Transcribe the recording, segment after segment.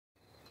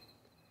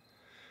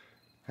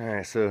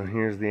Alright, so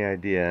here's the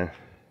idea.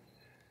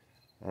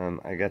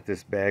 I got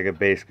this bag of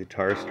bass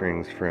guitar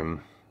strings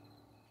from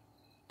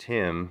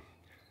Tim,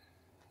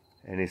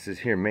 and he says,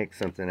 here, make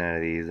something out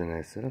of these, and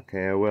I said,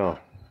 okay, I will.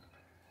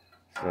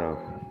 So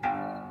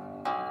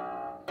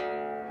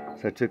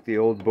I took the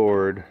old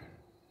board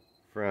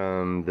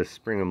from the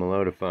Spring of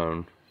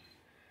Melodophone,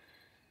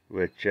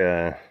 which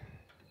the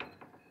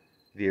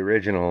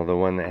original, the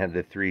one that had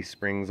the 3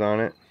 springs on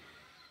it,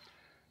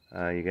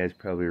 you guys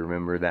probably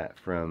remember that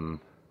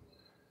from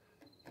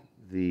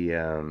the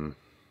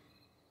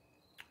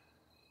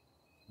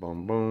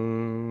boom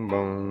boom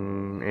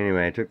boom.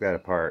 Anyway, I took that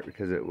apart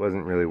because it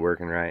wasn't really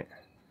working right,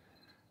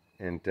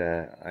 and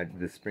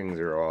the springs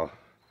are all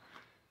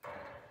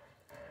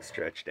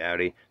stretched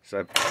outy,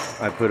 so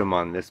I put them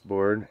on this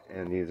board,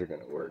 and these are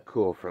gonna work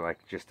cool for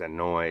like just a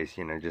noise,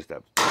 you know, just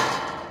a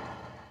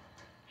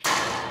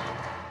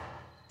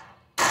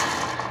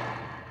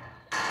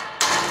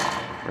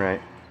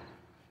right.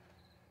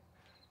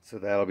 So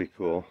that'll be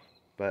cool,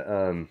 but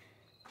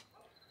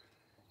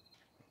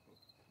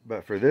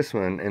for this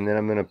one, and then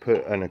I'm gonna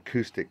put an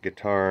acoustic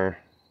guitar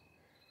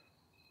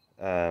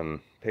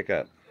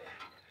pickup.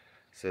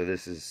 So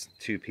this is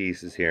 2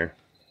 pieces here.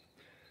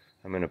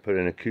 I'm gonna put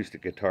an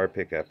acoustic guitar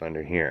pickup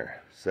under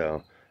here,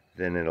 so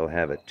then it'll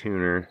have a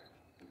tuner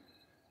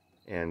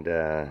and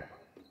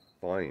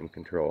volume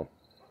control,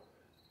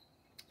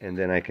 and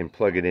then I can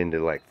plug it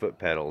into like foot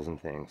pedals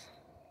and things.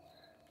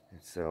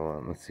 And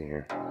so let's see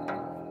here.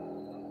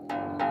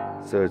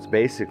 So it's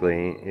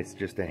basically, it's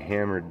just a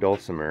hammered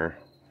dulcimer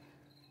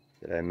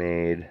that I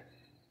made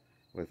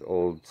with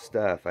old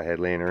stuff I had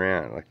laying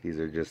around. Like, these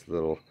are just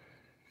little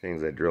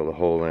things I drilled a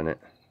hole in it.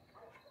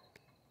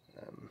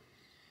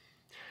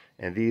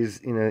 And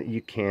these, you know,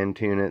 you can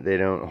tune it. They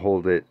don't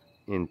hold it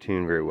in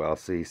tune very well.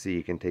 So you see,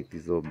 you can take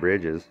these little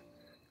bridges,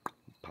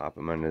 pop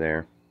them under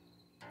there.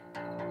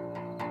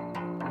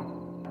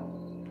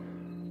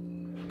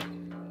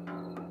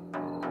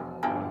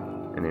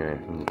 Anyway,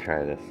 let me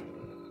try this.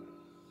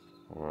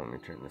 Hold on, let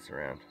me turn this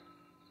around.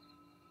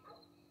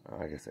 Oh,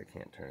 I guess I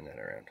can't turn that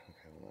around.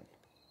 Okay, hold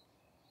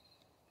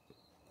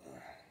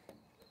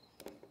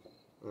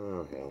on.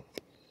 Oh, hell.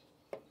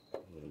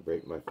 I'm going to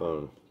break my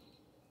phone.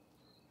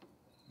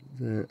 Is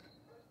that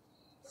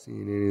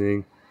seeing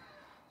anything?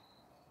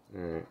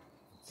 Alright,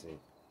 let's see.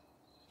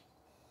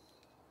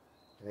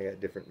 I got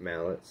different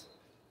mallets.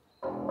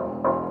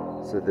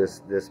 So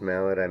this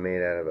mallet I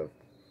made out of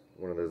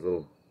one of those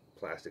little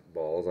plastic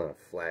balls on a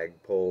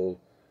flagpole.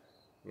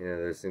 You know,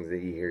 those things that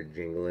you hear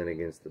jingling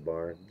against the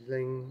bar.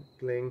 Gling,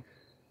 gling.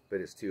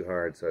 But it's too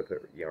hard, so I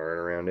put yarn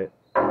around it.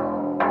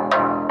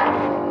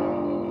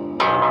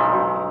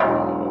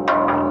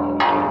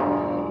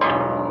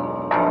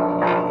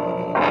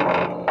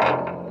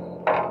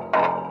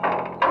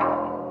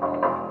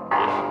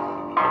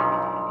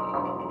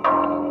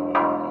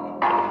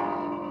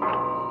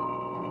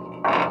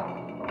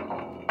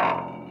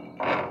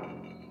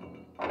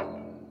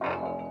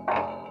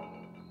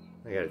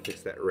 I gotta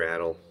fix that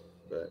rattle,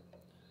 but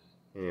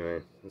anyway,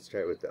 let's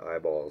try it with the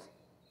eyeballs.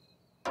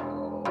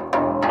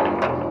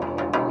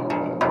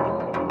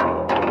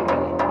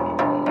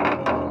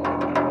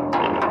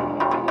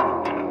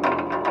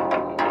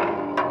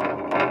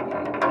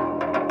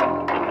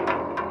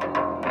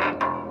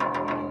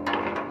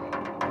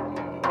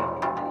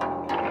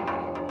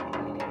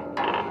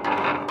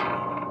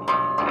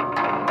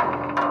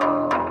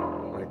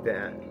 Like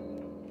that.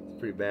 It's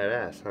pretty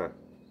badass, huh?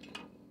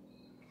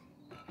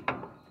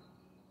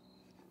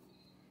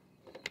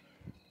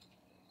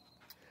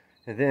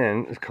 And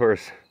then, of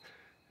course,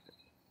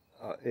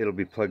 it'll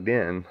be plugged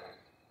in,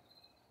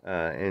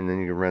 and then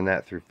you can run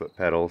that through foot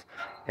pedals,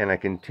 and I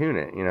can tune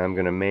it. You know, I'm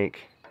going to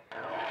make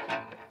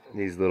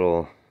these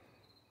little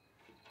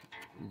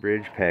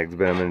bridge pegs,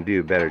 but I'm going to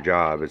do a better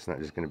job. It's not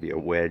just going to be a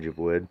wedge of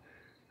wood.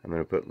 I'm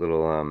going to put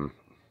little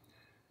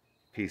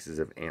pieces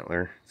of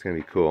antler. It's going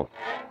to be cool.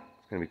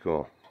 It's going to be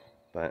cool.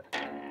 But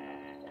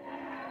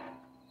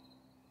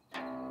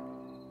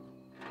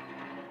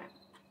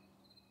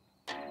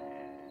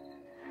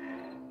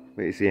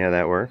you see how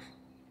that works?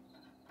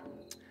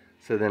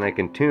 So then I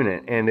can tune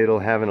it, and it'll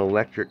have an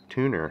electric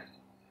tuner.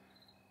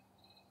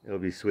 It'll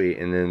be sweet.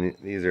 And then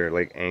these are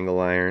like angle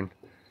iron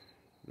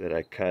that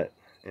I cut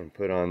and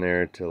put on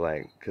there to,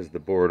 like, because the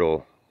board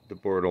will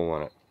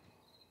want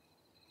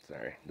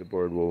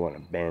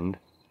to bend.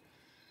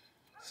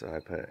 So I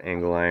put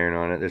angle iron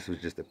on it. This was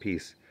just a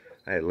piece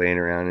I had laying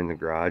around in the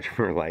garage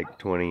for like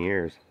 20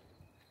 years.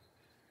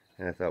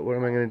 And I thought, what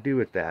am I going to do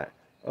with that?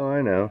 Oh,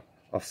 I know.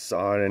 I'll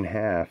saw it in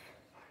half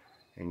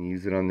and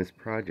use it on this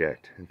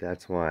project, and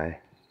that's why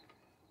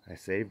I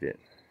saved it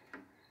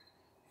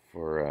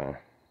for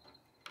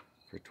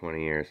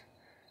 20 years.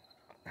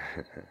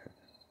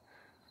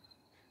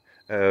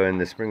 Oh, and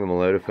the Spring of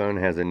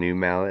Melodophone has a new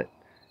mallet,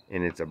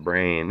 and it's a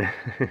brain.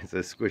 It's a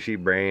squishy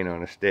brain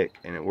on a stick,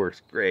 and it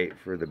works great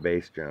for the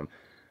bass drum.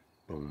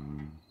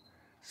 Boom.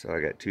 So I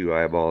got 2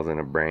 eyeballs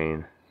and a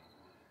brain.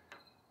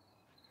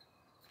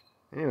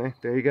 Anyway,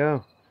 there you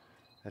go.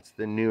 That's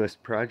the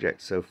newest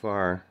project so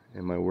far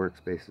and my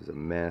workspace is a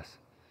mess.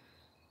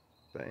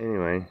 But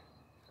anyway,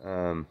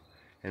 and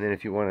then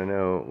if you want to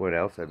know what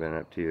else I've been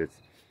up to,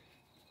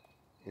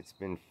 it's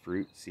been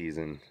fruit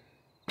season,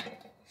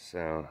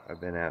 so I've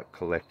been out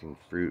collecting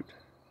fruit.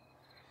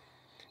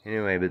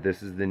 Anyway, but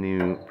this is the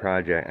new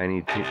project. I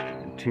need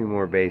two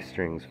more bass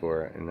strings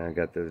for it, and I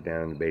got those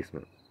down in the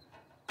basement.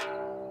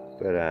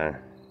 But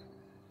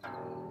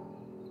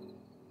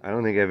I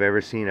don't think I've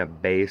ever seen a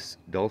bass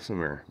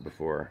dulcimer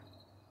before.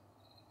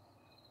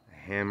 A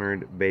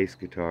hammered bass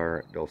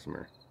guitar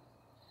dulcimer.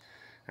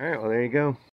 Alright, well there you go.